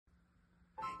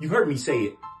You heard me say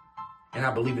it, and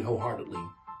I believe it wholeheartedly,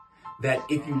 that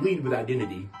if you lead with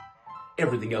identity,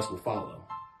 everything else will follow.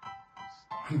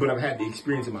 But I've had the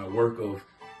experience in my work of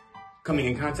coming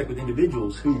in contact with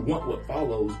individuals who want what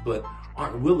follows, but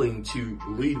aren't willing to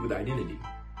lead with identity.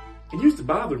 It used to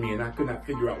bother me, and I could not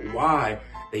figure out why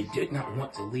they did not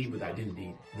want to lead with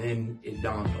identity. Then it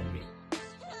dawned on me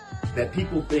that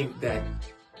people think that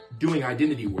doing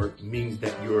identity work means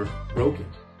that you're broken,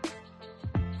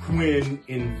 when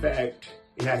in fact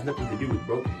it has nothing to do with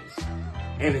brokenness,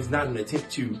 and it's not an attempt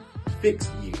to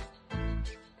fix you.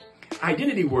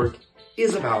 Identity work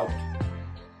is about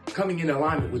coming in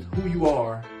alignment with who you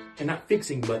are and not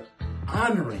fixing, but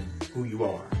honoring who you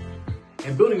are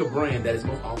and building a brand that is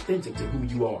most authentic to who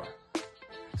you are.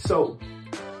 So,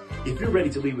 if you're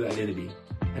ready to lead with identity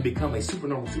and become a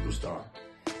supernormal superstar,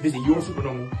 visit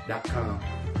yoursupernormal.com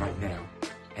right now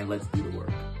and let's do the work.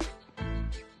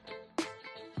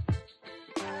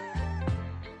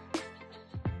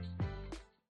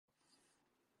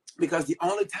 Because the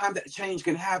only time that change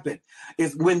can happen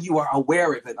is when you are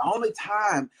aware of it. The only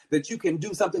time that you can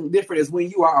do something different is when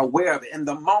you are aware of it. And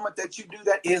the moment that you do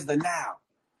that is the now.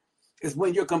 Is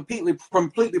when you're completely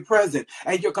present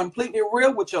and you're completely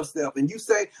real with yourself. And you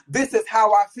say, this is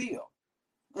how I feel.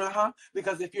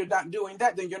 Because if you're not doing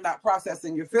that, then you're not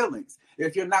processing your feelings.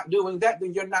 If you're not doing that,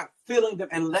 then you're not feeling them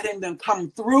and letting them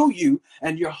come through you,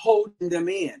 and you're holding them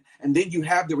in. And then you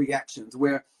have the reactions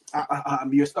where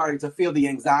you're starting to feel the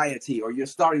anxiety, or you're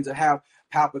starting to have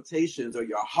palpitations, or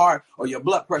your heart or your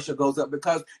blood pressure goes up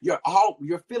because you're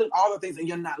feeling all the things and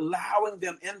you're not allowing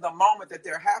them in the moment that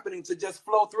they're happening to just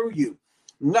flow through you.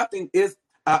 Nothing is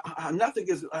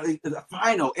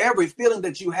final. Every feeling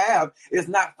that you have is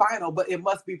not final, but it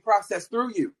must be processed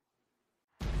through you.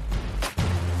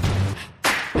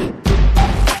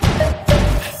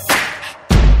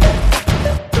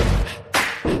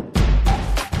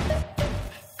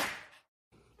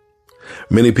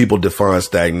 Many people define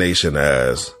stagnation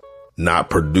as not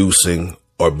producing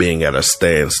or being at a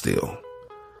standstill.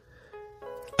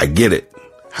 I get it.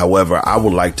 However, I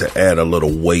would like to add a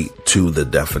little weight to the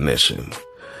definition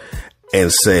and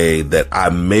say that I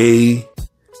may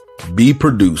be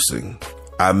producing,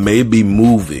 I may be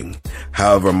moving.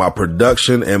 However, my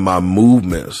production and my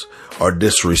movements are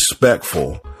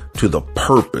disrespectful to the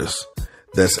purpose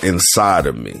that's inside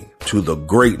of me, to the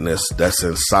greatness that's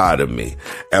inside of me.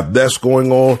 If that's going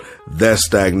on, that's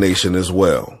stagnation as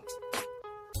well.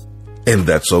 And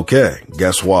that's okay.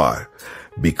 Guess why?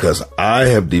 Because I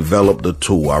have developed a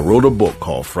tool. I wrote a book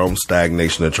called From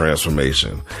Stagnation to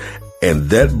Transformation. And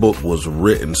that book was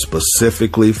written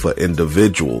specifically for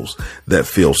individuals that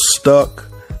feel stuck,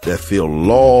 that feel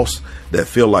lost, that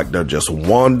feel like they're just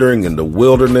wandering in the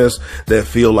wilderness, that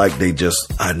feel like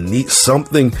I need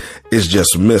something is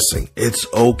just missing. It's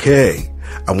okay.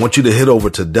 I want you to head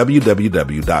over to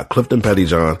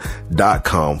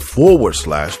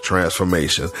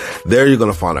www.cliftonpettyjohn.com/transformation. There you're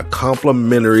going to find a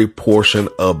complimentary portion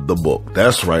of the book.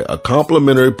 That's right. A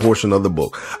complimentary portion of the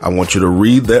book. I want you to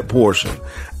read that portion.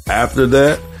 After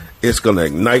that, it's going to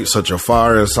ignite such a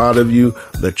fire inside of you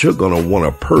that you're going to want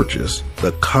to purchase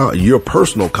your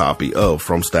personal copy of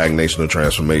From Stagnation to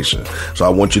Transformation. So I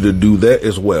want you to do that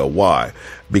as well. Why?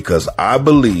 Because I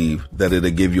believe that it'll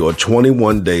give you a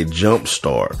 21-day jump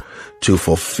start to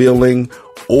fulfilling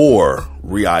or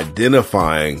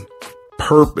re-identifying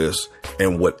purpose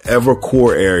in whatever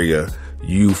core area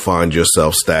you find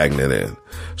yourself stagnant in.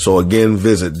 So again,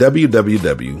 visit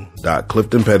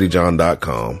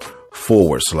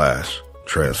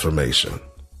www.cliftonpettyjohn.com/transformation.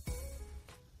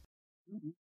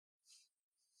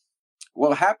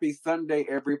 Well, happy Sunday,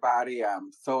 everybody.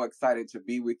 I'm so excited to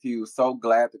be with you. So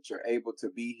glad that you're able to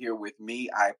be here with me.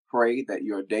 I pray that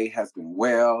your day has been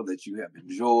well, that you have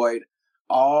enjoyed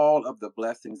all of the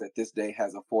blessings that this day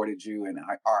has afforded you, and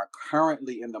are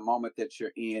currently in the moment that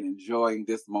you're in, enjoying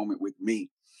this moment with me.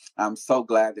 I'm so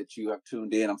glad that you have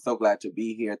tuned in. I'm so glad to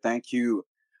be here. Thank you,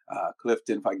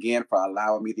 Clifton, again, for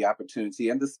allowing me the opportunity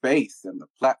and the space and the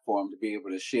platform to be able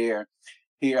to share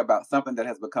here about something that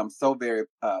has become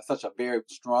such a very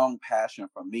strong passion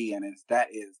for me, and that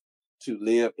is to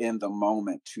live in the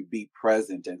moment, to be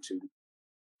present, and to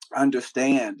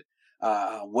understand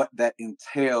what that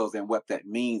entails and what that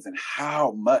means, and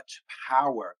how much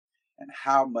power and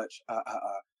how much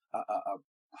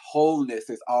wholeness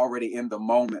is already in the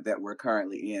moment that we're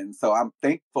currently in. So I'm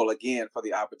thankful again for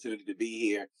the opportunity to be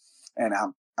here, and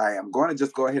I am going to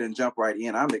just go ahead and jump right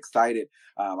in. I'm excited.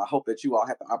 I hope that you all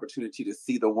had the opportunity to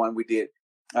see the one we did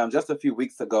just a few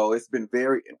weeks ago. It's been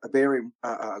very, very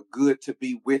good to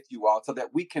be with you all, so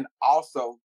that we can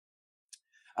also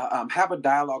have a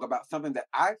dialogue about something that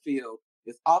I feel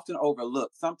It's often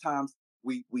overlooked. Sometimes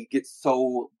we get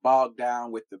so bogged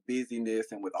down with the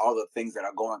busyness and with all the things that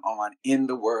are going on in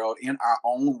the world, in our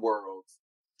own worlds,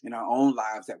 in our own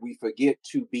lives, that we forget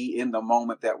to be in the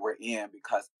moment that we're in,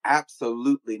 because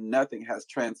absolutely nothing has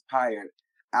transpired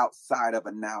outside of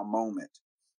a now moment.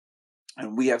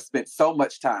 And we have spent so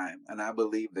much time, and I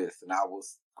believe this, and I will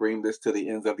scream this to the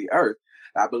ends of the earth.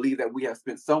 I believe that we have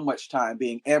spent so much time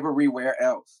being everywhere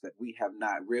else that we have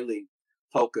not really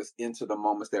focused into the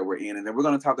moments that we're in. And then we're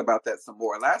going to talk about that some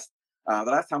more. The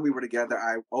last time we were together,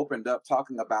 I opened up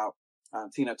talking about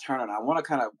Tina Turner, and I want to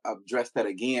kind of address that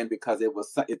again, because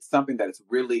it's something that has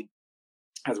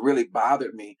really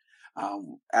bothered me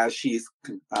as she's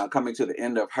coming to the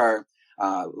end of her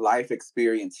life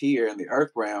experience here in the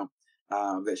earth realm.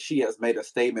 That she has made a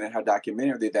statement in her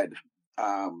documentary that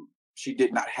she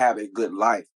did not have a good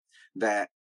life, that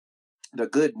the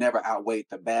good never outweighed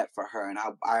the bad for her. And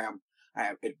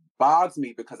it bothers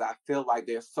me, because I feel like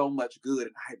there's so much good,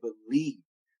 and I believe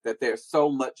that there's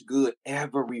so much good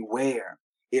everywhere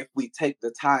if we take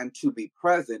the time to be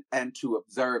present and to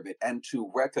observe it and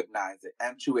to recognize it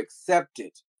and to accept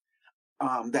it.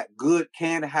 That good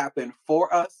can happen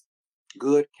for us,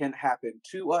 good can happen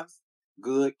to us.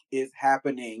 Good is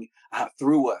happening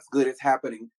through us. Good is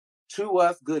happening to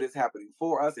us. Good is happening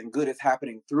for us. And good is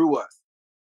happening through us.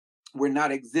 We're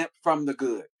not exempt from the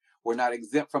good. We're not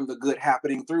exempt from the good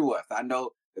happening through us. I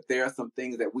know that there are some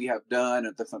things that we have done,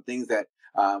 and some things that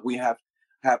we have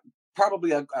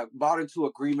probably bought into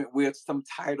agreement with, some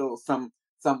titles, some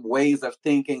ways of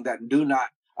thinking that do not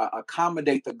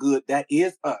accommodate the good that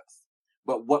is us.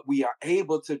 But what we are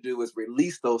able to do is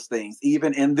release those things.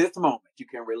 Even in this moment, you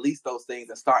can release those things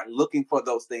and start looking for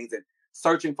those things and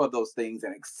searching for those things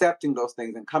and accepting those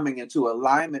things and coming into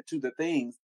alignment to the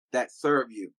things that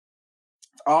serve you.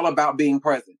 It's all about being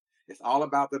present. It's all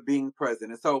about the being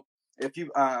present. And so if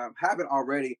you haven't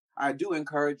already, I do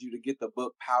encourage you to get the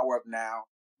book Power of Now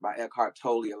by Eckhart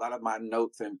Tolle. A lot of my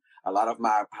notes and a lot of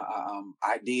my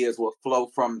ideas will flow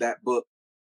from that book,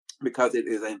 because it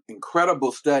is an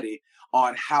incredible study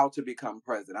on how to become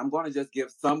present. I'm going to just give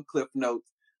some cliff notes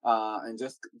and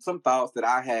just some thoughts that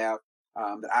I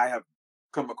have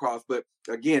come across. But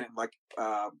again, like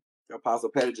Apostle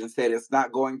Pettigen said, it's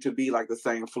not going to be like the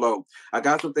same flow. I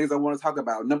got some things I want to talk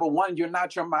about. Number one, you're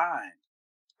not your mind.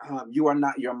 You are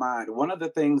not your mind. One of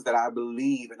the things that I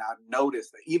believe, and I've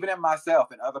noticed, even in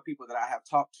myself and other people that I have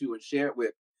talked to and shared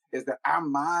with, is that our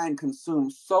mind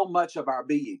consumes so much of our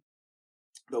being.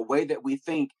 The way that we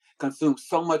think consumes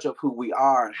so much of who we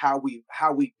are and how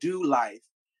we do life,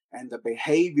 and the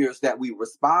behaviors that we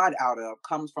respond out of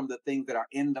comes from the things that are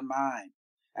in the mind.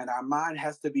 And our mind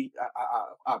has to be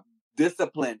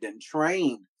disciplined and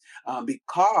trained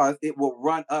because it will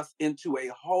run us into a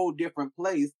whole different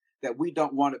place that we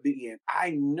don't want to be in.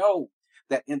 I know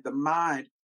that in the mind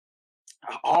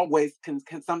always can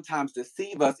sometimes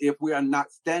deceive us if we are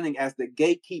not standing as the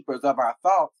gatekeepers of our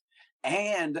thoughts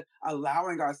and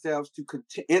allowing ourselves to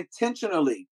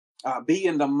intentionally be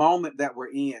in the moment that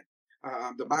we're in.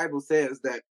 The Bible says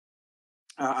that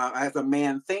as a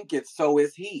man thinketh, so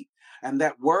is he. And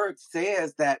that word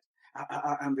says that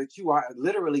that you are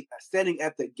literally standing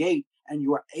at the gate, and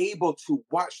you are able to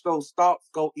watch those thoughts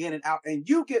go in and out, and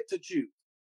you get to choose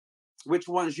which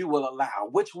ones you will allow,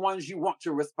 which ones you want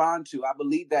to respond to. I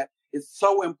believe that it's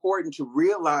so important to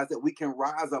realize that we can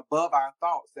rise above our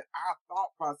thoughts, that our thought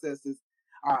processes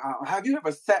are. Have you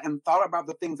ever sat and thought about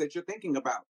the things that you're thinking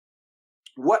about?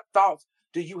 What thoughts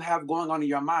do you have going on in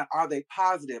your mind? Are they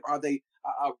positive? Are they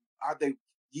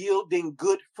yielding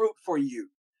good fruit for you?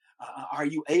 Are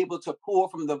you able to pull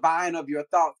from the vine of your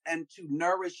thoughts and to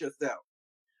nourish yourself?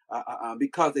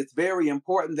 Because it's very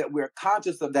important that we're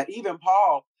conscious of that. Even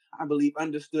Paul, I believe,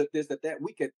 understood this, that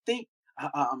we could think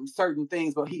certain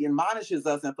things, but he admonishes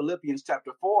us in Philippians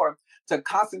chapter 4 to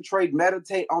concentrate,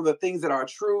 meditate on the things that are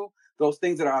true, those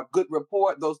things that are of good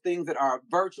report, those things that are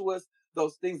virtuous,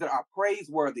 those things that are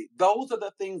praiseworthy. Those are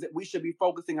the things that we should be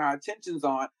focusing our attentions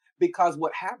on, because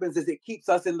what happens is it keeps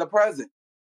us in the present.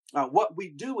 What we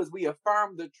do is we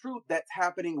affirm the truth that's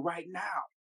happening right now.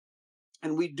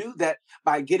 And we do that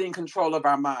by getting control of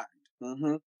our mind,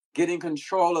 getting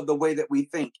control of the way that we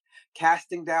think,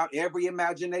 casting down every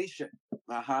imagination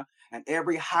and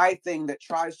every high thing that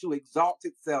tries to exalt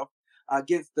itself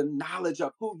against the knowledge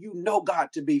of who you know God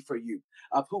to be for you,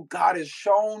 of who God has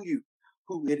shown you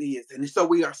who it is. And so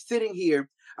we are sitting here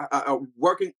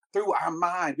working through our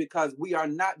mind, because we are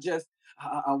not just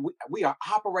we are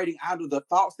operating out of the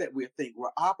thoughts that we think. We're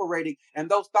operating, and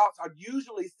those thoughts are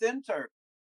usually centered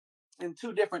in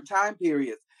two different time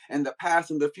periods, in the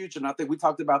past and the future. And I think we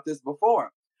talked about this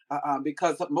before.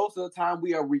 because most of the time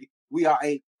we are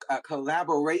a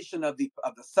collaboration of the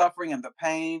suffering and the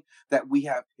pain that we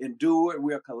have endured.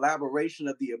 We're a collaboration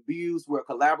of the abuse. We're a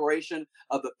collaboration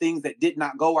of the things that did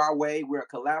not go our way. We're a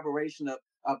collaboration of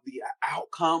the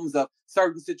outcomes of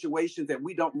certain situations that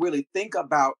we don't really think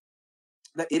about,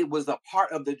 that it was a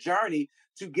part of the journey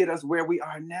to get us where we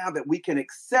are now, that we can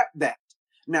accept that.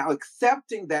 Now,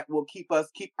 accepting that will keep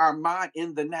our mind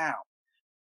in the now.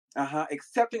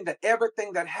 Accepting that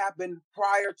everything that happened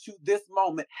prior to this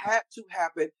moment had to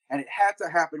happen, and it had to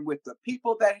happen with the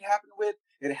people that it happened with.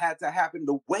 It had to happen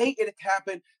the way it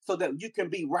happened so that you can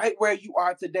be right where you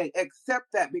are today. Accept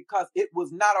that, because it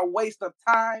was not a waste of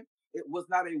time. It was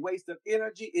not a waste of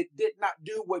energy. It did not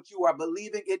do what you are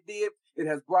believing it did. It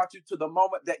has brought you to the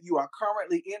moment that you are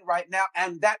currently in right now,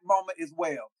 and that moment is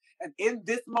well. And in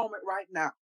this moment right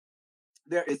now,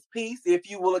 there is peace if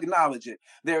you will acknowledge it.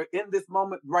 There, in this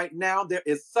moment right now, there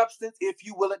is substance if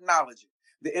you will acknowledge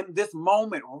it. In this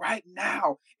moment right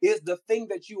now is the thing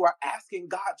that you are asking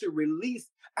God to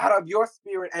release out of your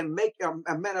spirit and make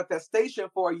a manifestation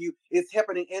for you is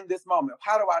happening in this moment.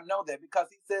 How do I know that? Because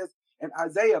he says in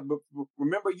Isaiah,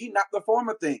 remember ye not the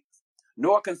former things,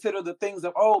 nor consider the things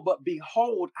of old, but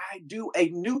behold, I do a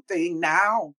new thing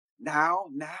now. Now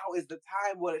is the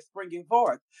time when it's springing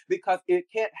forth, because it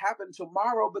can't happen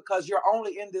tomorrow, because you're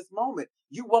only in this moment.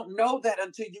 You won't know that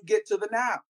until you get to the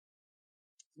now.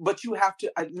 But you have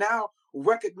to now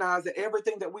recognize that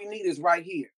everything that we need is right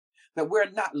here, that we're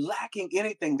not lacking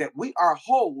anything, that we are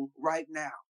whole right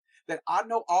now. That I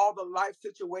know all the life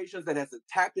situations that has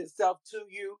attacked itself to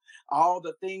you, all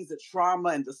the things, the trauma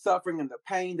and the suffering and the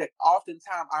pain that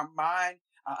oftentimes our mind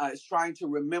is trying to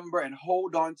remember and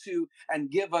hold on to, and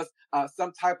give us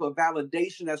some type of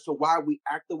validation as to why we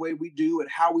act the way we do and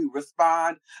how we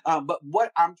respond. But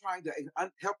what I'm trying to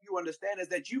help you understand is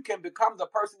that you can become the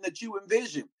person that you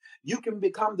envision. You can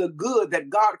become the good that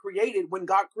God created when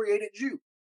God created you.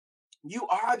 You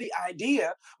are the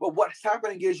idea, but what's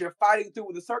happening is you're fighting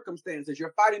through the circumstances.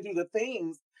 You're fighting through the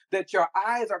things that your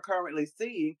eyes are currently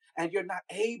seeing, and you're not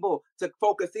able to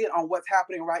focus in on what's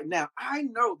happening right now. I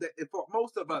know that for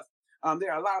most of us,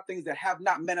 there are a lot of things that have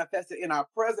not manifested in our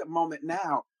present moment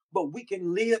now, but we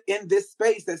can live in this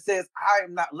space that says, I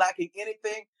am not lacking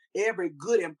anything. Every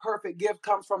good and perfect gift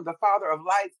comes from the Father of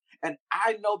lights. And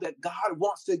I know that God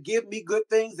wants to give me good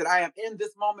things, that I am in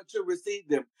this moment to receive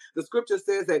them. The scripture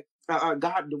says that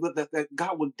that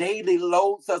God will daily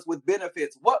load us with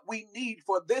benefits. What we need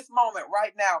for this moment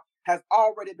right now has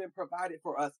already been provided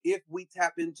for us if we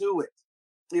tap into it,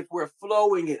 if we're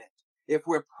flowing in it, if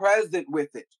we're present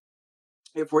with it,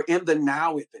 if we're in the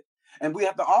now with it. And we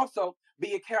have to also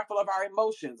be careful of our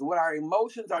emotions, what our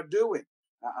emotions are doing.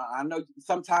 I know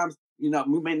sometimes, we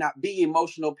may not be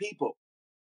emotional people.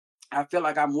 I feel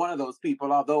like I'm one of those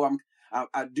people, although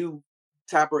I do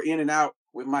tap in and out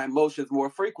with my emotions more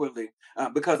frequently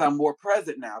because I'm more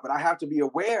present now. But I have to be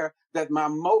aware that my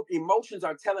emotions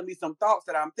are telling me some thoughts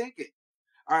that I'm thinking.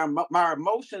 My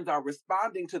emotions are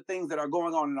responding to things that are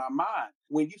going on in our mind.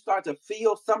 When you start to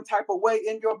feel some type of way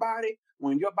in your body,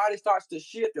 when your body starts to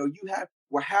shift, or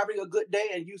we're having a good day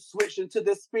and you switch into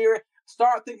this spirit,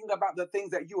 start thinking about the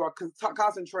things that you are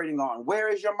concentrating on. Where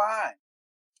is your mind?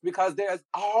 Because there's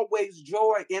always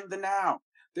joy in the now.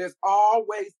 There's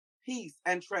always peace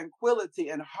and tranquility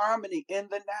and harmony in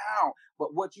the now.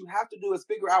 But what you have to do is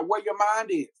figure out where your mind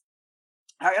is.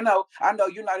 I know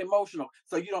you're not emotional,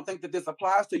 so you don't think that this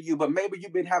applies to you, but maybe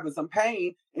you've been having some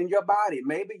pain in your body.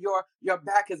 Maybe your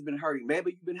back has been hurting.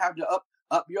 Maybe you've been having to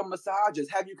up your massages.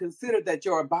 Have you considered that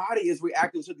your body is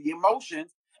reacting to the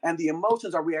emotions, and the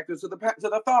emotions are reacting to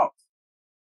the thoughts?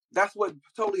 That's what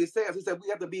totally says. He said we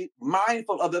have to be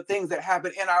mindful of the things that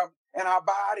happen in our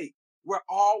body. We're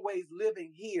always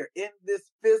living here in this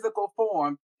physical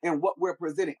form, and what we're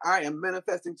presenting. I am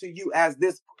manifesting to you as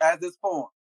this form.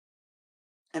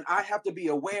 And I have to be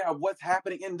aware of what's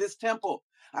happening in this temple.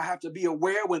 I have to be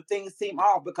aware when things seem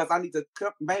off, because I need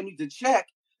to check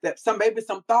that maybe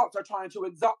some thoughts are trying to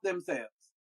exalt themselves.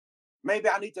 Maybe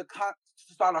I need to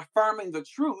start affirming the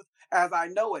truth as I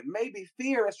know it. Maybe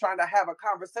fear is trying to have a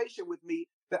conversation with me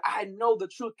that I know the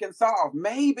truth can solve.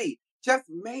 Maybe, just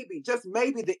maybe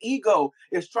the ego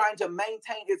is trying to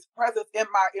maintain its presence in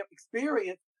my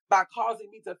experience by causing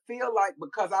me to feel like,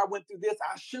 because I went through this,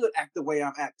 I should act the way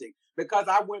I'm acting. Because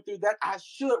I went through that, I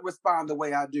should respond the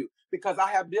way I do. Because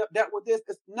I have dealt with this.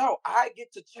 No, I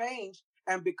get to change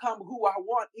and become who I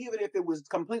want, even if it was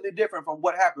completely different from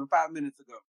what happened 5 minutes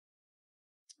ago.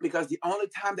 Because the only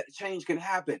time that change can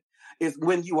happen is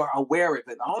when you are aware of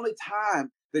it. The only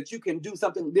time that you can do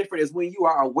something different is when you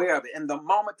are aware of it. And the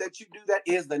moment that you do that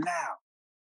is the now.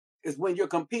 is when you're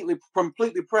completely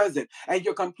present and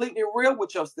you're completely real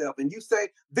with yourself. And you say,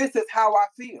 this is how I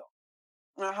feel.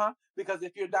 Because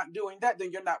if you're not doing that,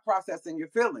 then you're not processing your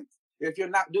feelings. If you're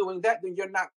not doing that, then you're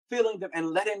not feeling them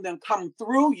and letting them come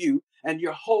through you, and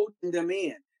you're holding them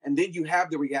in. And then you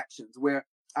have the reactions where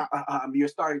you're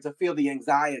starting to feel the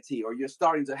anxiety, or you're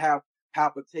starting to have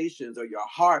palpitations, or your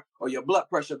heart or your blood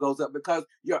pressure goes up, because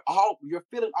you're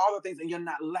feeling all the things and you're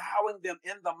not allowing them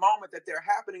in the moment that they're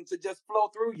happening to just flow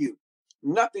through you.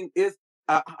 Nothing is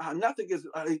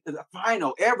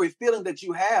final. Every feeling that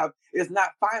you have is not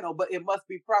final, but it must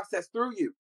be processed through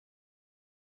you.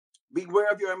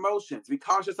 Beware of your emotions. Be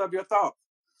conscious of your thoughts.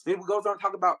 It goes on to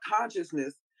talk about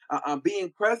consciousness.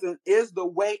 Being present is the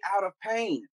way out of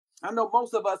pain. I know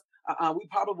most of us, we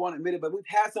probably won't admit it, but we've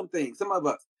had some things. Some of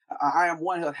us, I am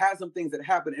one who had some things that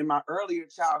happened in my earlier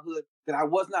childhood that I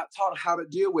was not taught how to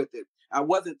deal with it. I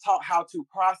wasn't taught how to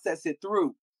process it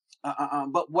through.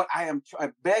 But what I am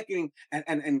begging and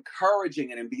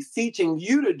encouraging and beseeching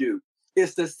you to do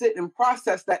is to sit and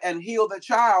process that and heal the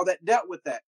child that dealt with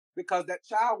that, because that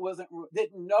child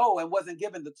didn't know and wasn't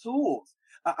given the tools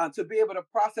to be able to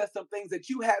process some things that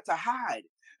you had to hide,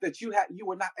 that you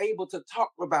were not able to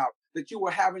talk about, that you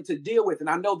were having to deal with. And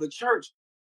I know the church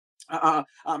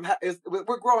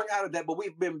we're growing out of that, but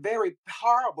we've been very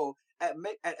horrible at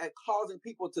causing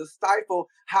people to stifle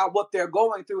what they're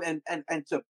going through and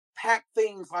to pack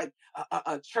things like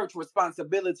a church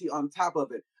responsibility on top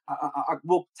of it.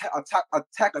 We'll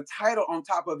tack a title on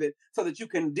top of it so that you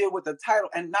can deal with the title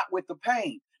and not with the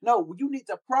pain. No, you need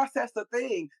to process the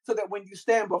thing so that when you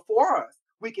stand before us,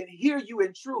 we can hear you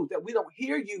in truth, that we don't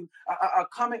hear you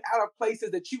coming out of places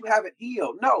that you haven't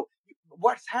healed. No,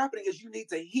 what's happening is you need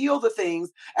to heal the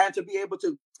things and to be able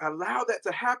to allow that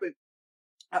to happen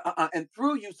and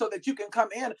through you, so that you can come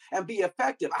in and be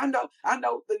effective. I know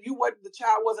that the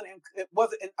child wasn't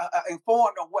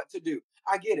informed on what to do.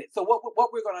 I get it. So what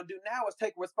we're going to do now is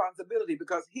take responsibility,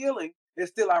 because healing is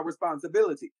still our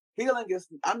responsibility. Healing is,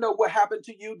 I know what happened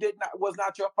to you was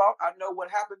not your fault. I know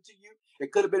what happened to you.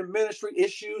 It could have been ministry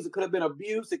issues. It could have been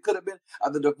abuse. It could have been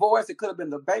the divorce. It could have been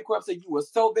the bankruptcy. You were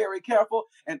so very careful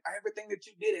and everything that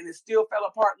you did, and it still fell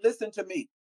apart. Listen to me.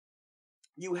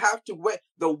 You have to wait.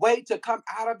 The way to come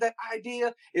out of that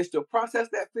idea is to process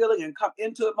that feeling and come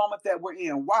into the moment that we're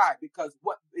in. Why? Because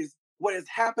what is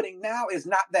happening now is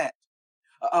not that.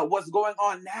 What's going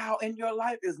on now in your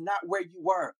life is not where you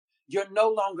were. You're no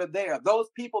longer there. Those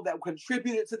people that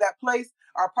contributed to that place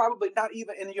are probably not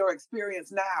even in your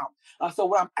experience now. So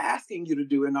what I'm asking you to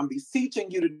do, and I'm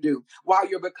beseeching you to do while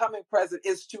you're becoming present,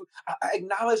 is to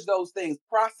acknowledge those things,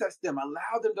 process them,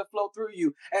 allow them to flow through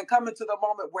you, and come into the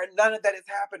moment where none of that is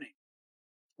happening.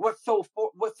 What's so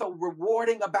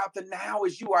rewarding about the now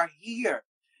is you are here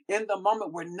in the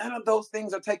moment where none of those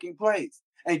things are taking place.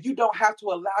 And you don't have to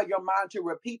allow your mind to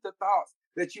repeat the thoughts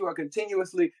that you are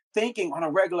continuously thinking on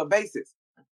a regular basis.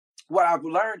 What I've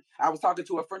learned, I was talking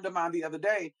to a friend of mine the other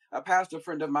day, a pastor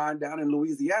friend of mine down in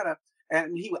Louisiana,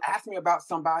 and he asked me about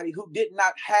somebody who did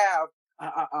not have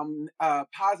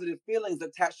positive feelings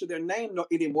attached to their name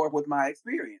anymore with my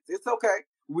experience. It's okay.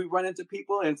 We run into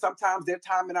people, and sometimes their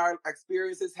time in our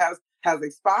experiences has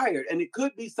expired, and it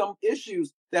could be some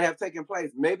issues that have taken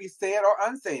place, maybe said or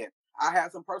unsaid. I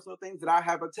had some personal things that I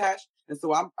have attached, and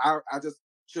so I just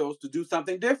chose to do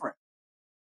something different.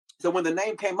 So when the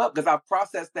name came up, because I've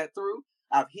processed that through,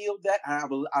 I've healed that,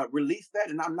 and I've released that,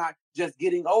 and I'm not just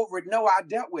getting over it. No, I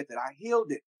dealt with it. I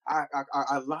healed it. I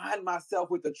aligned myself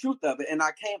with the truth of it, and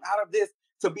I came out of this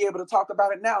to be able to talk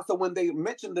about it now. So when they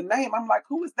mentioned the name, I'm like,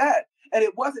 who is that? And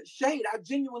it wasn't shade. I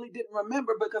genuinely didn't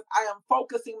remember, because I am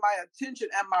focusing my attention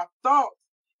and my thoughts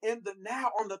in the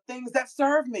now on the things that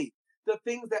serve me, the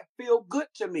things that feel good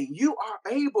to me. You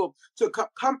are able to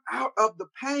come out of the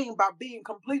pain by being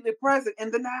completely present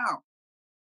in the now.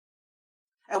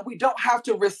 And we don't have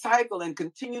to recycle and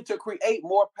continue to create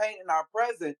more pain in our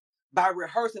present by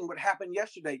rehearsing what happened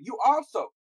yesterday. You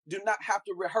also do not have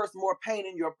to rehearse more pain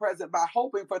in your present by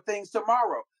hoping for things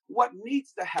tomorrow. What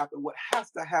needs to happen, what has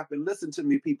to happen, listen to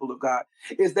me, people of God,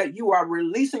 is that you are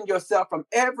releasing yourself from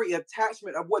every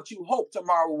attachment of what you hope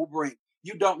tomorrow will bring.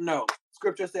 You don't know.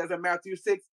 Scripture says in Matthew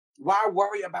 6, why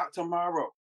worry about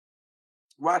tomorrow?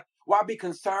 Why be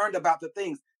concerned about the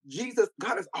things?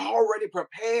 God has already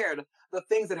prepared the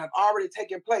things that have already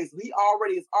taken place. He is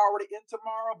already in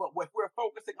tomorrow, but what we're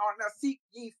focusing on now, seek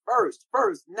ye first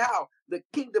now the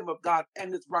kingdom of God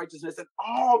and its righteousness, and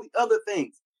all the other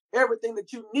things. Everything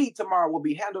that you need tomorrow will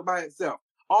be handled by itself.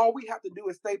 All we have to do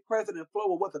is stay present and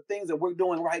flow with what the things that we're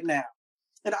doing right now.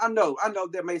 And I know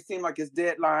that may seem like it's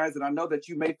deadlines, and I know that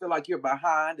you may feel like you're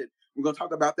behind, and we're going to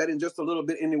talk about that in just a little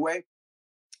bit anyway.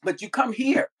 But you come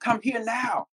here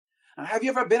now. Have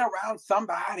you ever been around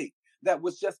somebody that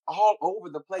was just all over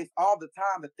the place all the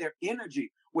time, that their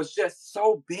energy was just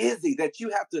so busy that you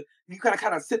gotta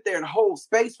kind of sit there and hold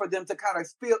space for them to kind of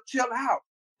chill out.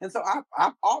 And so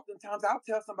I oftentimes I'll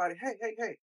tell somebody,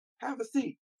 hey, have a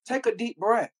seat, take a deep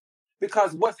breath.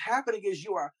 Because what's happening is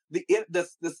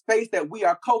the space that we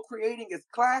are co-creating is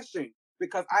clashing,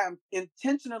 because I am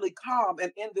intentionally calm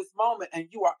and in this moment, and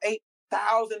you are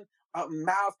 8,000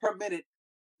 miles per minute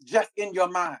just in your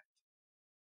mind.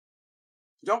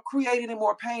 Don't create any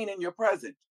more pain in your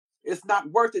present. It's not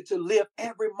worth it to live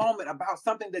every moment about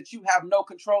something that you have no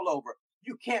control over.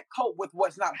 You can't cope with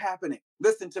what's not happening.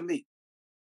 Listen to me.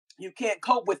 You can't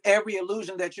cope with every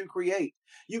illusion that you create.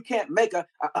 You can't make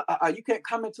you can't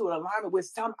come into an alignment with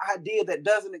some idea that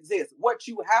doesn't exist. What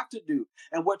you have to do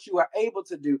and what you are able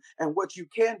to do and what you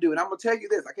can do. And I'm going to tell you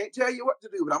this. I can't tell you what to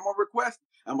do, but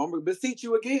I'm going to beseech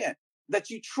you again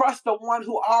that you trust the one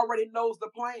who already knows the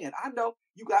plan. I know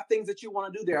you got things that you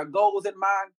want to do. There are goals in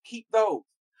mind. Keep those.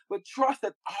 But trust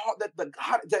that the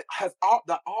God that has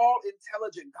the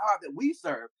all-intelligent God that we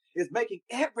serve is making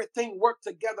everything work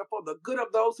together for the good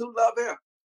of those who love him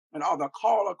and are the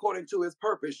call according to his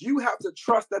purpose. You have to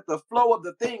trust that the flow of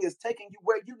the thing is taking you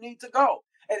where you need to go.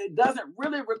 And it doesn't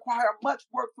really require much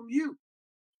work from you.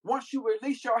 Once you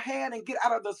release your hand and get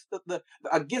out of the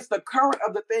against the current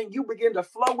of the thing, you begin to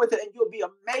flow with it, and you'll be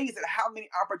amazed at how many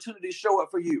opportunities show up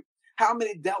for you. How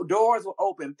many doors will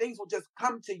open. Things will just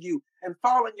come to you and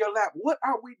fall in your lap. What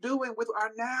are we doing with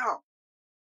our now?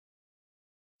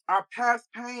 Our past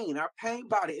pain, our pain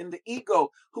body, and the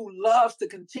ego who loves to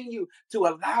continue to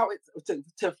allow it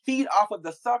to feed off of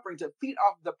the suffering, to feed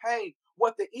off the pain.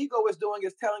 What the ego is doing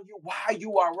is telling you why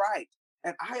you are right.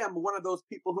 And I am one of those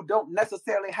people who don't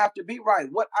necessarily have to be right.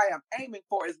 What I am aiming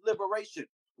for is liberation.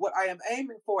 What I am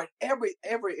aiming for in every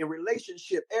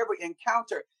relationship, every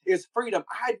encounter is freedom.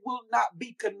 I will not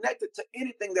be connected to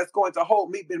anything that's going to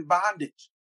hold me in bondage.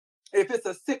 If it's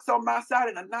a 6 on my side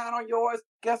and a 9 on yours,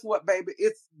 guess what, baby?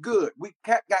 It's good. We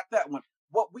got that one.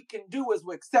 What we can do is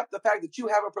we accept the fact that you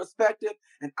have a perspective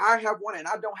and I have one, and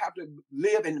I don't have to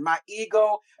live in my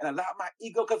ego and allow my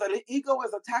ego, because the ego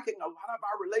is attacking a lot of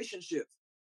our relationships.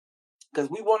 Because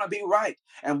we want to be right.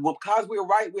 And because we're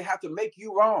right, we have to make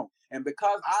you wrong. And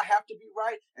because I have to be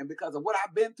right, and because of what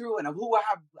I've been through and of who I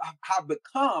have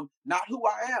become, not who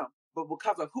I am, but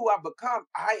because of who I've become,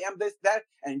 I am this, that,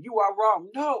 and you are wrong.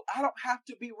 No, I don't have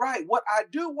to be right. What I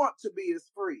do want to be is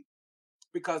free,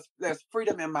 because there's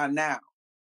freedom in my now.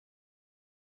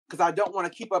 Because I don't want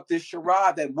to keep up this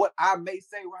charade that what I may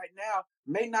say right now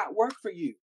may not work for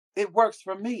you. It works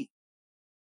for me.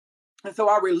 And so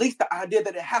I release the idea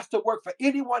that it has to work for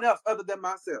anyone else other than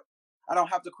myself. I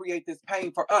don't have to create this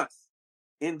pain for us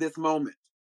in this moment.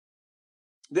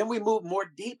 Then we move more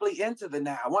deeply into the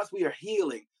now. Once we are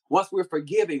healing, once we're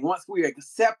forgiving, once we're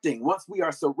accepting, once we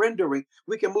are surrendering,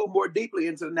 we can move more deeply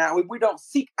into the now. We don't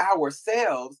seek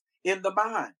ourselves in the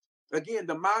mind. Again,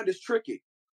 the mind is tricky.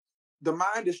 The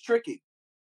mind is tricky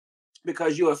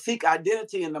because you'll seek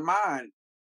identity in the mind.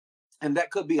 And that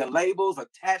could be labels,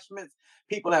 attachments.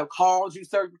 People have called you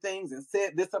certain things and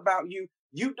said this about you.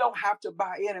 You don't have to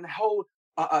buy in and hold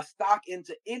a stock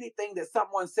into anything that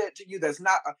someone said to you that's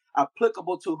not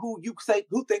applicable to who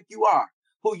think you are,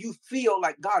 who you feel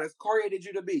like God has created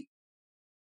you to be.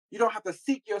 You don't have to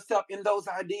seek yourself in those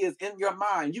ideas in your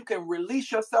mind. You can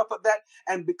release yourself of that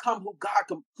and become who God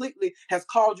completely has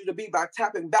called you to be by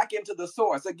tapping back into the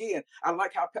source. Again, I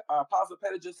like how Apostle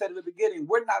Petter just said at the beginning,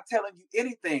 we're not telling you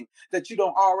anything that you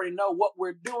don't already know. What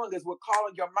we're doing is we're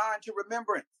calling your mind to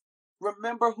remembrance.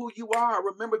 Remember who you are.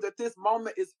 Remember that this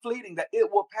moment is fleeting, that it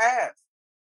will pass.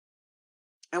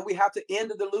 And we have to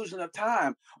end the delusion of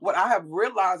time. What I have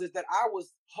realized is that I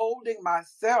was holding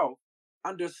myself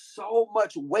under so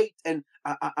much weight and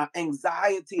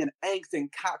anxiety and angst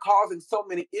and causing so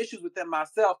many issues within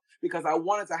myself because I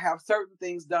wanted to have certain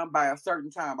things done by a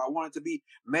certain time. I wanted to be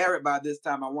married by this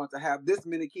time. I wanted to have this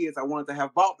many kids. I wanted to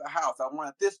have bought the house. I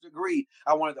wanted this degree.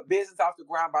 I wanted the business off the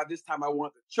ground by this time. I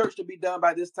wanted the church to be done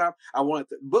by this time. I wanted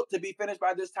the book to be finished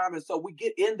by this time. And so we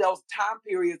get in those time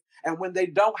periods, and when they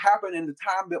don't happen in the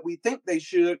time that we think they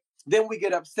should, then we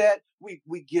get upset, we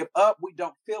give up, we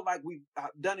don't feel like we've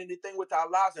done anything with our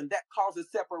lives, and that causes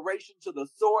separation to the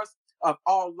source of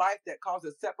all life, that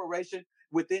causes separation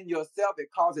within yourself, it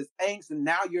causes angst, and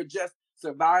now you're just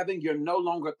surviving, you're no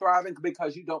longer thriving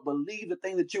because you don't believe the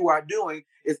thing that you are doing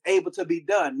is able to be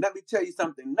done. Let me tell you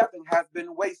something, nothing has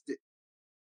been wasted.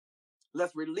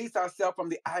 Let's release ourselves from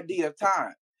the idea of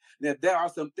time. Now, there are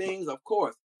some things, of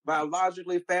course,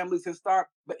 biologically, families can start,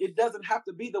 but it doesn't have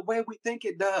to be the way we think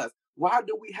it does. Why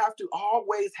do we have to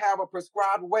always have a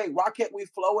prescribed way? Why can't we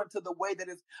flow into the way that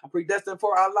is predestined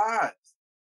for our lives?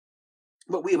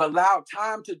 But we've allowed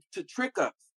time to trick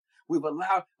us. We've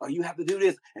allowed, oh, you have to do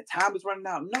this, and time is running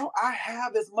out. No, I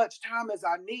have as much time as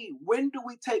I need. When do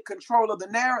we take control of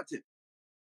the narrative?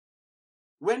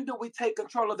 When do we take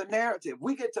control of the narrative?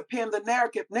 We get to pin the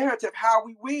narrative how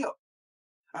we will.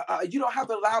 You don't have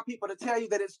to allow people to tell you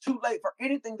that it's too late for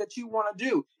anything that you want to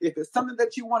do. If it's something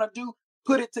that you want to do,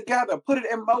 put it together, put it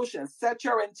in motion, set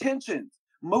your intentions,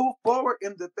 move forward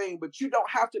in the thing. But you don't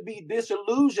have to be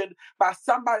disillusioned by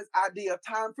somebody's idea of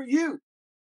time for you.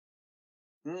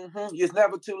 It's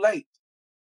never too late.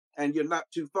 And you're not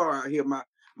too far. I hear my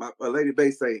Lady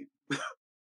Bay saying.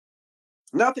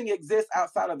 Nothing exists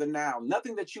outside of the now.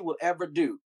 Nothing that you will ever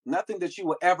do, nothing that you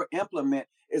will ever implement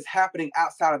is happening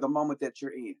outside of the moment that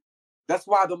you're in. That's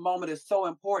why the moment is so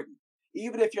important.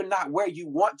 Even if you're not where you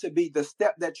want to be, the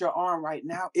step that you're on right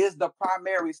now is the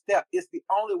primary step. It's the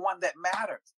only one that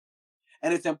matters.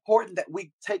 And it's important that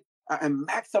we take and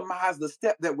maximize the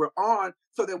step that we're on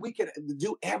so that we can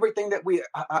do everything that we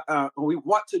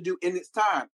want to do in its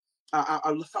time.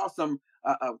 I saw some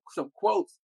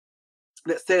quotes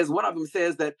that says, one of them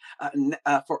says that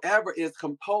forever is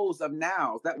composed of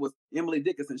nows. That was Emily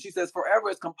Dickinson. She says, forever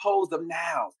is composed of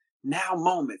nows, now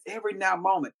moments, every now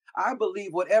moment. I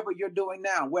believe whatever you're doing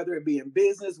now, whether it be in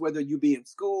business, whether you be in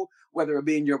school, whether it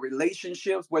be in your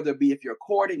relationships, whether it be if you're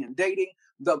courting and dating,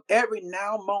 every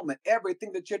now moment,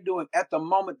 everything that you're doing at the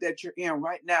moment that you're in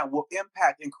right now will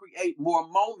impact and create more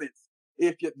moments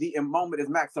if the moment is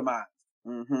maximized.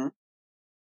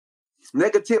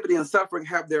 Negativity and suffering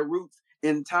have their roots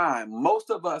in time.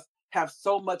 Most of us have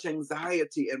so much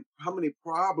anxiety and how many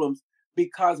problems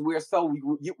because we're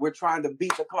trying to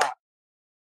beat the clock.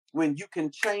 When you can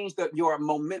change your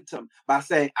momentum by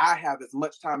saying, I have as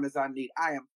much time as I need.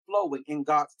 I am flowing in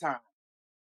God's time.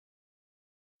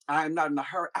 I am not in a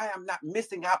hurry. I am not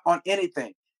missing out on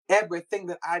anything. Everything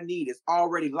that I need is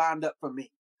already lined up for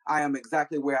me. I am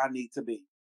exactly where I need to be.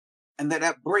 And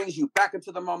that brings you back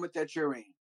into the moment that you're in.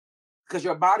 Because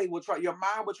your mind will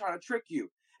try to trick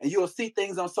you. And you'll see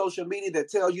things on social media that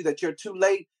tell you that you're too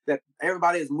late, that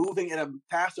everybody is moving at a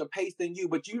faster pace than you.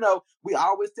 But we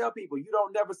always tell people, you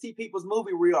don't never see people's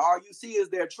movie reel. All you see is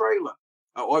their trailer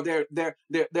or their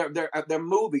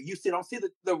movie. You don't see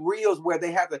the reels where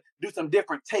they have to do some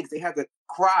different takes. They have to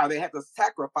cry. They have to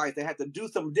sacrifice. They have to do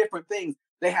some different things.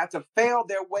 They have to fail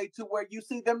their way to where you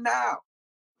see them now.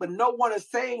 But no one is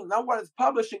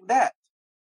publishing that.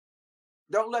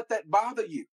 Don't let that bother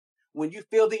you. When you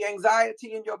feel the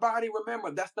anxiety in your body,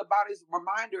 remember, that's the body's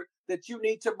reminder that you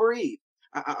need to breathe.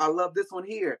 I love this one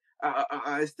here.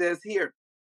 It says here,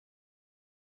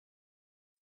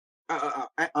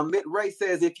 Amit Ray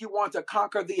says, if you want to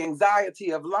conquer the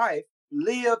anxiety of life,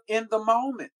 live in the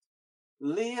moment.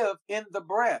 Live in the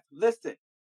breath. Listen,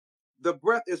 the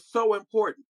breath is so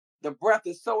important. The breath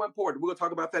is so important. We'll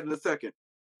talk about that in a second.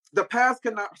 The past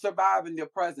cannot survive in your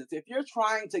presence. If you're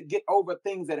trying to get over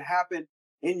things that happened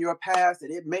in your past,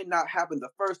 and it may not happen the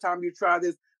first time you try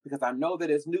this, because I know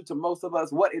that it's new to most of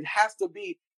us, what it has to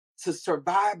be to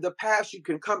survive the past, you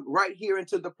can come right here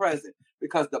into the present,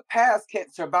 because the past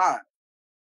can't survive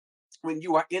when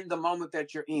you are in the moment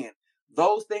that you're in.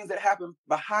 Those things that happen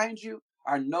behind you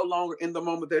are no longer in the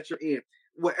moment that you're in.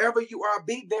 Wherever you are,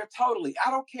 be there totally. I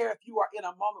don't care if you are in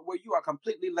a moment where you are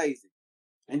completely lazy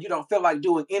and you don't feel like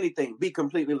doing anything, be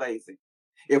completely lazy.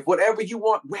 If whatever you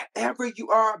want, wherever you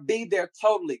are, be there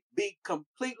totally. Be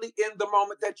completely in the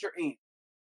moment that you're in.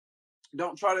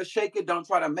 Don't try to shake it. Don't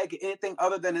try to make it anything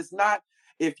other than it's not.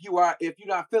 If you're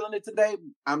not feeling it today,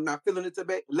 I'm not feeling it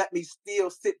today. Let me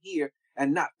still sit here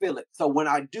and not feel it. So when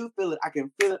I do feel it, I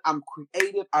can feel it. I'm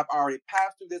creative. I've already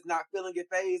passed through this not feeling it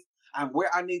phase. I'm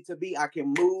where I need to be. I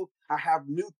can move. I have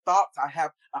new thoughts. I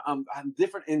have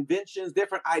different inventions,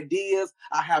 different ideas.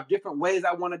 I have different ways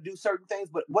I want to do certain things.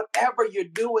 But whatever you're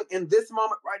doing in this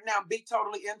moment right now, be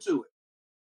totally into it.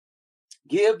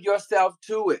 Give yourself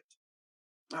to it.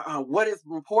 What is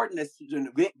important is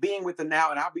being with the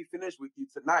now, and I'll be finished with you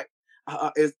tonight,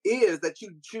 is that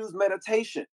you choose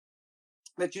meditation,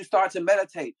 that you start to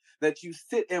meditate, that you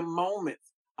sit in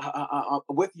moments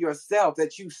with yourself,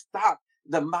 that you stop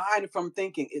the mind from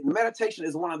thinking. Meditation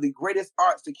is one of the greatest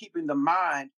arts to keeping the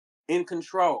mind in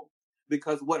control,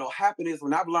 because what will happen is,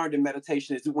 when I've learned in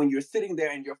meditation, is when you're sitting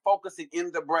there and you're focusing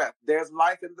in the breath, there's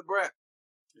life in the breath.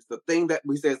 It's the thing that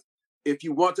we says, if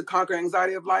you want to conquer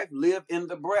anxiety of life, live in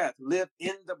the breath. Live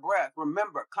in the breath.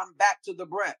 Remember, come back to the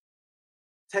breath.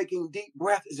 Taking deep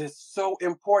breath is just so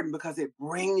important, because it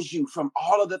brings you from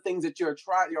all of the things that your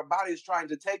body is trying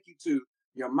to take you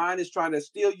Your mind is trying to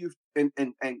steal you and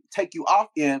take you off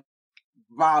in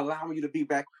by allowing you to be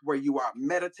back where you are.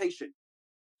 Meditation.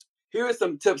 Here are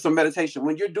some tips on meditation.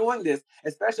 When you're doing this,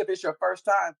 especially if it's your first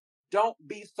time, don't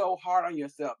be so hard on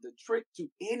yourself. The trick to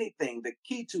anything, the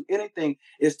key to anything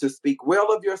is to speak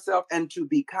well of yourself and to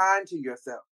be kind to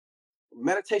yourself.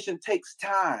 Meditation takes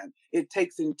time. It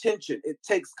takes intention. It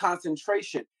takes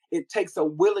concentration. It takes a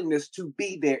willingness to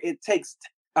be there. It takes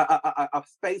a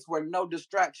space where no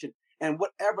distraction. And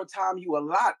whatever time you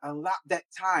allot that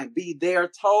time. Be there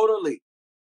totally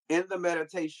in the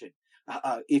meditation.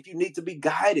 If you need to be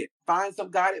guided, find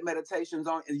some guided meditations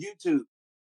on YouTube.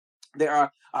 There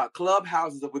are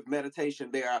clubhouses with meditation.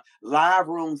 There are live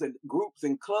rooms and groups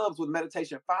and clubs with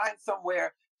meditation. Find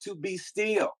somewhere to be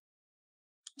still,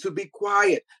 to be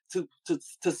quiet,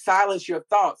 to silence your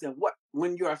thoughts. And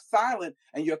when you're silent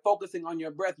and you're focusing on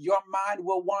your breath, your mind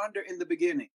will wander in the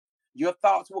beginning. Your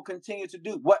thoughts will continue to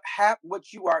do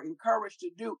what you are encouraged to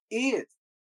do is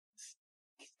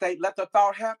let the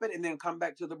thought happen and then come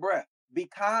back to the breath. Be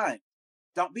kind.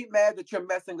 Don't be mad that you're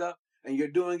messing up and you're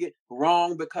doing it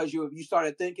wrong because you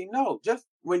started thinking. No, just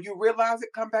when you realize it,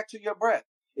 come back to your breath.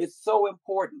 It's so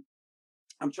important.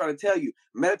 I'm trying to tell you,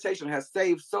 meditation has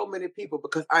saved so many people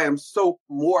because I am so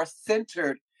more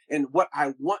centered in what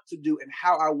I want to do and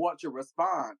how I want to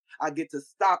respond. I get to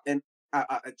stop and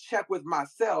check with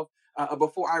myself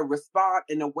before I respond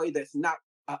in a way that's not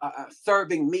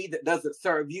serving me, that doesn't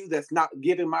serve you, that's not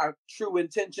giving my true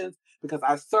intentions, because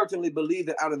I certainly believe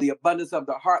that out of the abundance of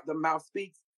the heart, the mouth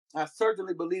speaks. I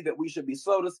certainly believe that we should be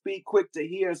slow to speak, quick to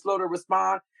hear, and slow to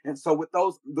respond. And so with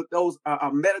those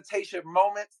meditation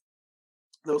moments,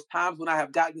 those times when I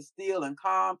have gotten still and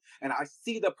calm and I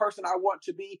see the person I want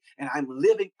to be and I'm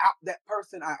living out that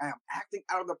person, I am acting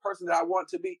out of the person that I want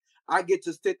to be, I get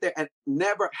to sit there and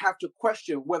never have to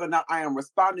question whether or not I am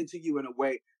responding to you in a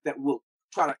way that will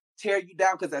try to tear you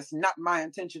down, because that's not my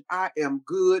intention. I am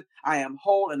good, I am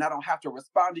whole, and I don't have to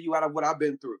respond to you out of what I've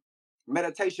been through.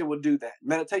 Meditation will do that.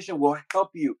 Meditation will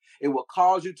help you. It will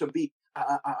cause you to be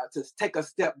to take a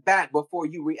step back before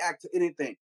you react to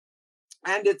anything.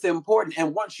 And it's important.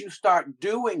 And once you start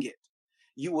doing it,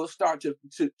 you will start to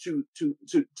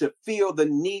feel the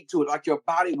need to it, like your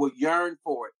body will yearn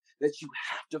for it, that you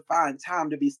have to find time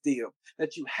to be still,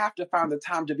 that you have to find the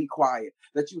time to be quiet,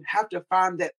 that you have to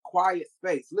find that quiet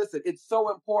space. Listen, it's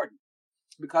so important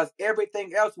because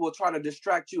everything else will try to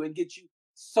distract you and get you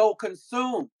so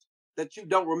consumed that you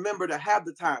don't remember to have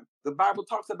the time. The Bible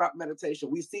talks about meditation.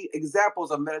 We see examples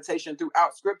of meditation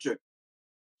throughout Scripture.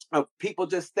 Of people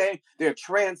just staying, they're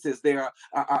trances, they're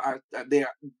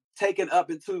taken up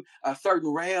into certain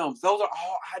realms. Those are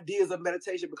all ideas of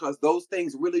meditation because those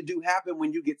things really do happen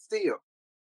when you get still.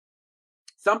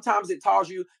 Sometimes it tells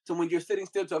you to, when you're sitting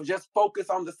still, to just focus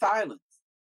on the silence.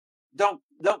 Don't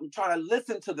try to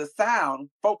listen to the sound,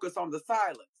 focus on the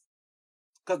silence.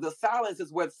 Because the silence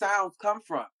is where sounds come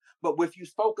from. But if you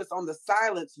focus on the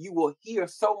silence, you will hear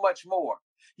so much more.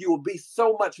 You will be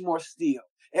so much more still.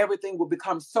 Everything will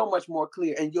become so much more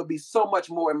clear and you'll be so much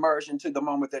more immersed into the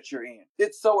moment that you're in.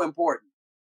 It's so important.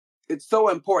 It's so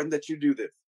important that you do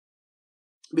this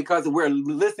because we're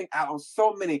listening out on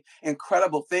so many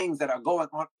incredible things that are going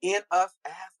on in us,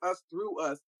 as us, through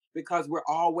us, because we're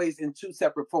always in two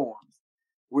separate forms.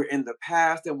 We're in the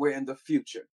past and we're in the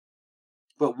future.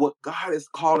 But what God is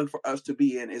calling for us to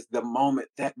be in is the moment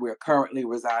that we're currently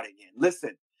residing in.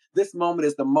 Listen, this moment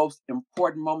is the most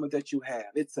important moment that you have.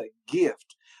 It's a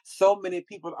gift. So many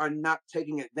people are not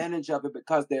taking advantage of it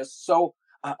because they're so,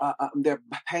 their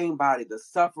pain body, the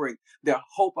suffering, their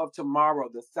hope of tomorrow,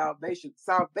 the salvation.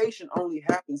 Salvation only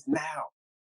happens now.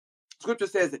 Scripture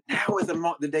says that now is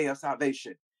the day of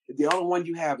salvation. The only one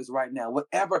you have is right now.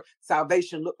 Whatever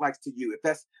salvation looks like to you, if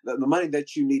that's the money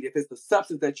that you need, if it's the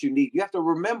substance that you need, you have to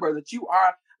remember that you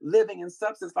are living in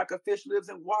substance like a fish lives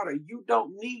in water. You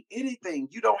don't need anything.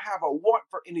 You don't have a want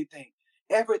for anything.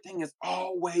 Everything is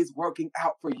always working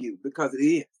out for you because it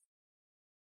is.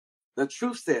 The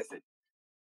truth says it.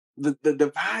 The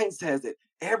divine says it.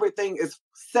 Everything is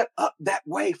set up that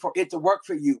way for it to work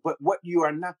for you. But what we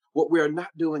are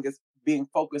not doing is being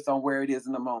focused on where it is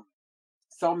in the moment.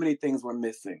 So many things we're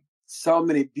missing. So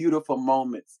many beautiful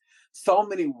moments. So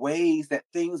many ways that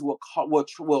things will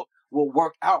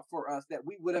work out for us that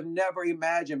we would have never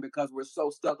imagined because we're so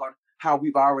stuck on how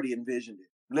we've already envisioned it.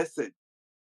 Listen,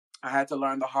 I had to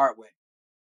learn the hard way.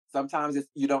 Sometimes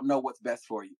you don't know what's best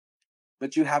for you,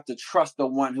 but you have to trust the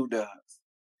one who does.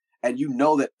 And you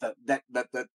know that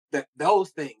those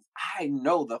things, I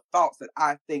know the thoughts that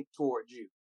I think towards you.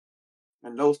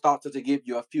 And those thoughts are to give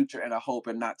you a future and a hope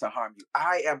and not to harm you.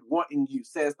 I am wanting you,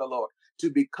 says the Lord, to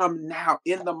become now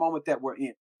in the moment that we're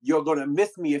in. You're going to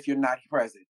miss me if you're not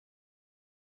present.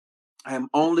 I am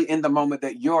only in the moment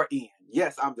that you're in.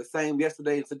 Yes, I'm the same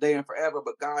yesterday, today, and forever,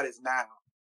 but God is now.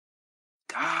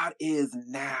 God is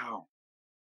now.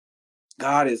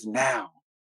 God is now.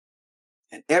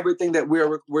 And everything that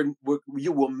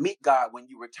you will meet God when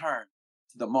you return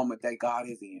to the moment that God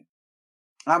is in.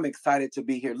 I'm excited to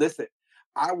be here. Listen,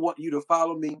 I want you to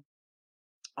follow me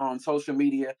on social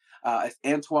media. It's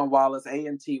Antwon Wallace,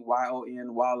 Antyon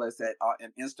Wallace on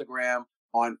Instagram,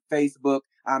 on Facebook.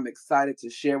 I'm excited to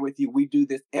share with you. We do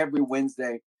this every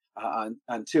Wednesday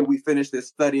until we finish this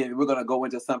study, and we're going to go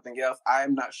into something else. I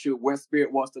am not sure where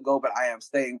Spirit wants to go, but I am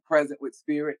staying present with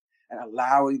Spirit and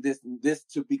allowing this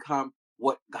to become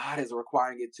what God is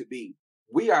requiring it to be.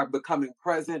 We are becoming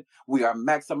present. We are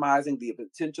maximizing the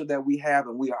potential that we have,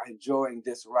 and we are enjoying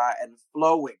this ride and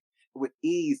flowing with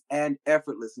ease and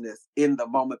effortlessness in the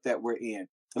moment that we're in.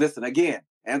 Listen, again,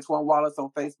 Antwon Wallace on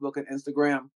Facebook and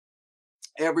Instagram.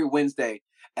 Every Wednesday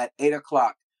at 8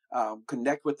 o'clock,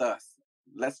 connect with us.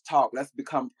 Let's talk. Let's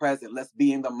become present. Let's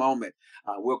be in the moment.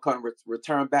 We'll come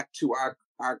return back to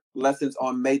our lessons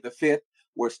on May the 5th.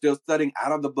 We're still studying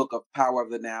out of the book of Power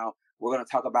of the Now. We're going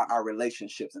to talk about our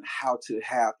relationships and how to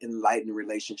have enlightened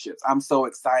relationships. I'm so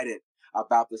excited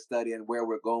about the study and where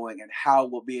we're going and how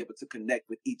we'll be able to connect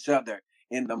with each other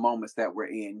in the moments that we're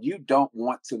in. You don't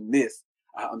want to miss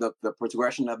the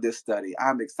progression of this study.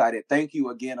 I'm excited. Thank you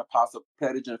again, Apostle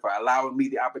Pettigen, for allowing me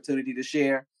the opportunity to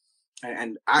share.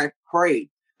 And I pray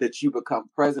that you become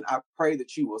present. I pray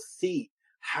that you will see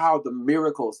how the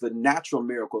miracles, the natural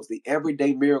miracles, the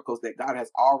everyday miracles that God has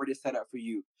already set up for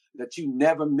you, that you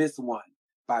never miss one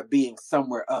by being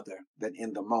somewhere other than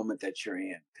in the moment that you're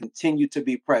in. Continue to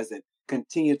be present.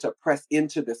 Continue to press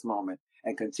into this moment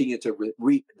and continue to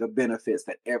reap the benefits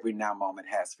that every now moment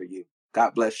has for you.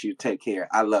 God bless you. Take care.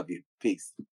 I love you.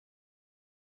 Peace.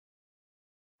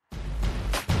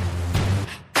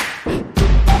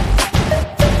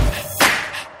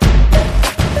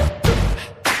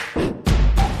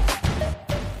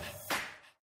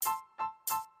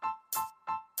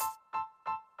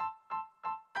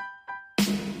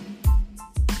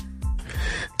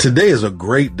 Today is a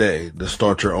great day to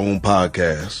start your own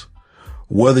podcast.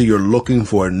 Whether you're looking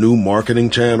for a new marketing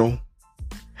channel,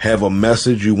 have a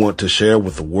message you want to share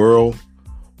with the world,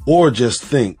 or just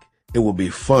think it would be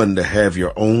fun to have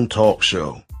your own talk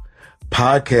show,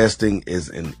 podcasting is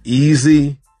an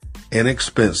easy,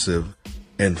 inexpensive,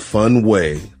 and fun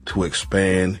way to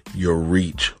expand your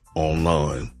reach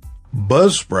online.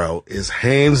 Buzzsprout is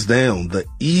hands down the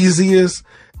easiest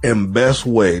and best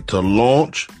way to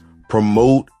launch,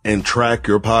 promote, and track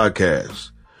your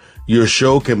podcast. Your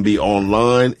show can be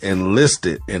online and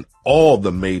listed in all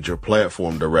the major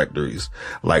platform directories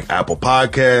like Apple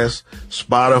Podcasts,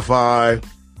 Spotify,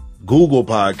 Google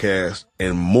Podcasts,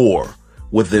 and more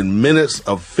within minutes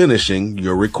of finishing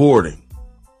your recording.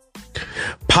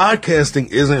 Podcasting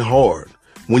isn't hard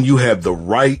when you have the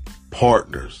right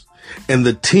partners, and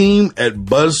the team at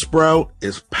Buzzsprout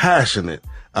is passionate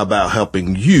about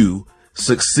helping you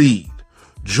succeed.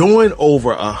 Join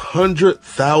over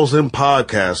 100,000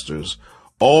 podcasters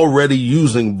already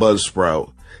using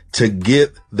Buzzsprout to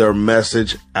get their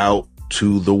message out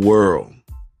to the world.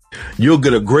 You'll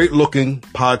get a great looking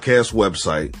podcast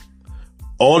website,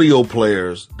 audio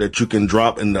players that you can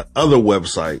drop into other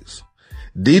websites,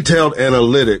 detailed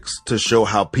analytics to show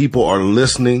how people are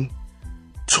listening,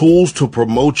 tools to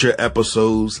promote your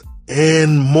episodes,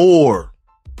 and more.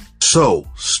 So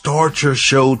start your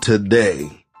show today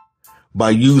by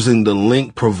using the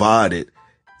link provided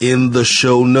in the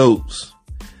show notes.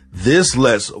 This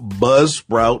lets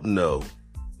Buzzsprout know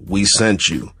we sent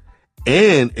you,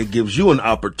 and it gives you an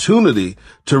opportunity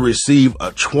to receive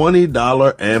a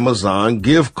 $20 Amazon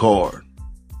gift card,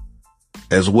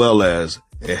 as well as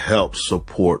it helps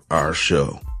support our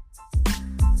show.